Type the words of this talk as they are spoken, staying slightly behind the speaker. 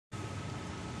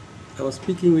I was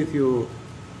speaking with your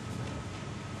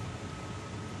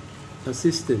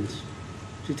assistant.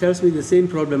 She tells me the same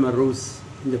problem arose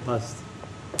in the past.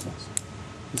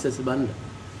 Mr. Sibanda.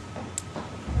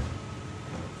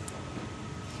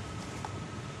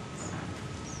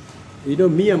 You know,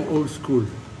 me, I'm old school.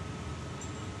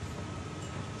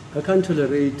 I can't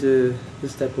tolerate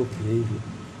this type of behavior.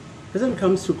 Person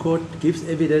comes to court, gives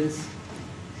evidence.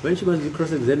 When she must be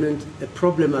cross-examined, a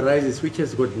problem arises which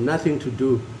has got nothing to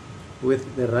do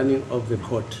with the running of the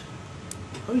court.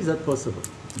 How is that possible?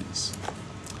 Yes.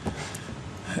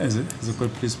 As a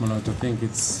court policeman, I think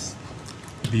it's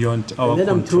beyond our control. And then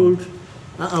I'm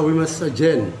told, we must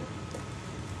adjourn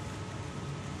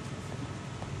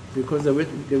because the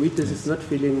witness Yes. is not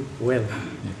feeling well.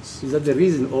 Yes. Is that the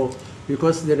reason, or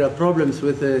because there are problems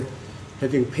with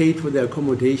having paid for the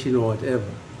accommodation or whatever?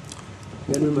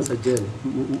 Then we must adjourn.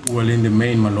 Well, in the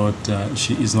main, my lord,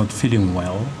 she is not feeling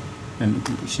well, and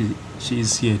she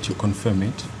is here to confirm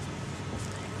it.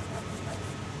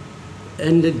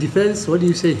 And the defense, what do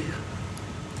you say?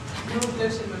 No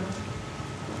objection, my lord.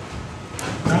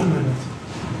 None, my lord.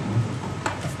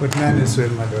 I've got none as well,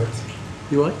 my lord.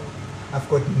 You what? I've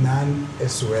got none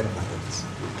as well, my lord.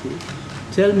 Okay.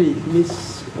 Tell me,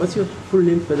 Miss, what's your full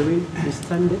name, by the way? Miss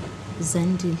Tande?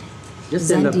 Zandile. Just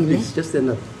stand up, Zandile. please. Just stand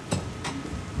up.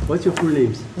 What's your full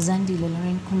names?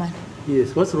 Zandile Khumalo.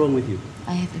 Yes. What's wrong with you?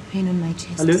 I have a pain on my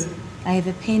chest. Hello? I have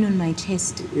a pain on my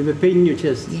chest. You have a pain in your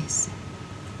chest? Yes.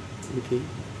 Okay.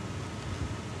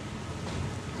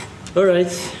 All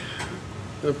right.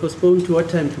 I'll postpone to what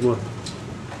time tomorrow?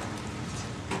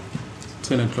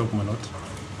 10 o'clock, my lord.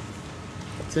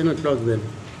 10 o'clock then.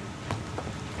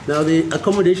 Now the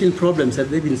accommodation problems, have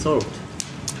they been solved?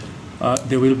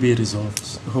 They will be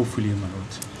resolved, hopefully, my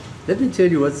lord. Let me tell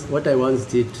you what I once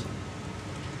did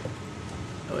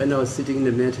when I was sitting in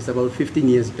the mattress about 15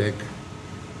 years back.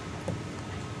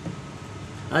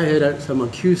 I had some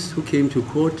accused who came to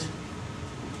court,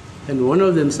 and one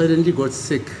of them suddenly got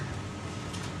sick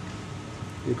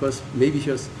because maybe she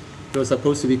was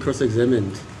supposed to be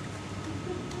cross-examined.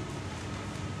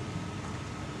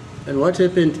 And what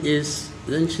happened is,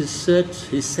 then he said,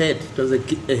 it was a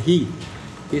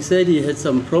he said he had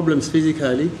some problems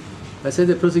physically. I said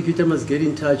the prosecutor must get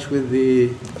in touch with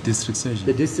the District surgeon.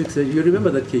 The district surgeon. You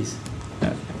remember that case?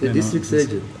 Yeah, The district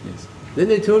surgeon. Yes. Then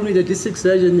they told me the district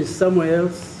surgeon is somewhere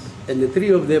else, and the three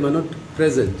of them are not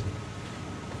present.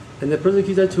 And the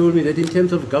prosecutor told me that in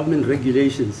terms of government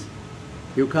regulations,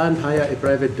 you can't hire a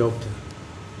private doctor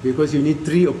because you need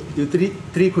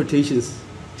three quotations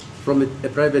from a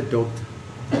private doctor.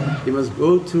 You must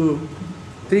go to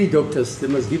 3 doctors. They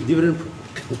must give different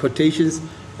quotations,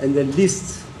 and the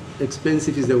least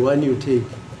expensive is the one you take.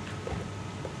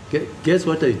 Guess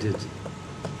what I did?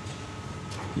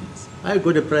 Yes. I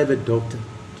got a private doctor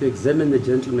to examine the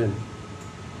gentleman,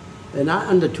 and I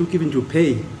undertook even to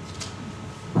pay.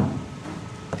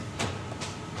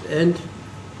 And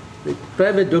the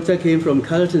private doctor came from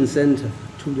Carlton Center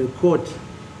to the court,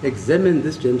 examined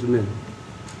this gentleman,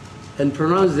 and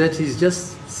pronounced that he's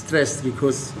just stressed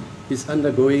because he's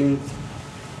undergoing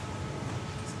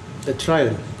a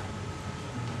trial.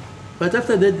 But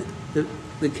after that,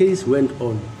 the case went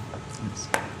on. Yes.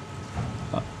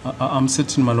 I'm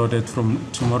certain, my lord, that from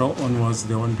tomorrow onwards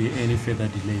there won't be any further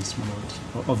delays, my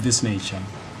lord, of this nature.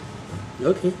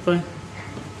 Okay, fine.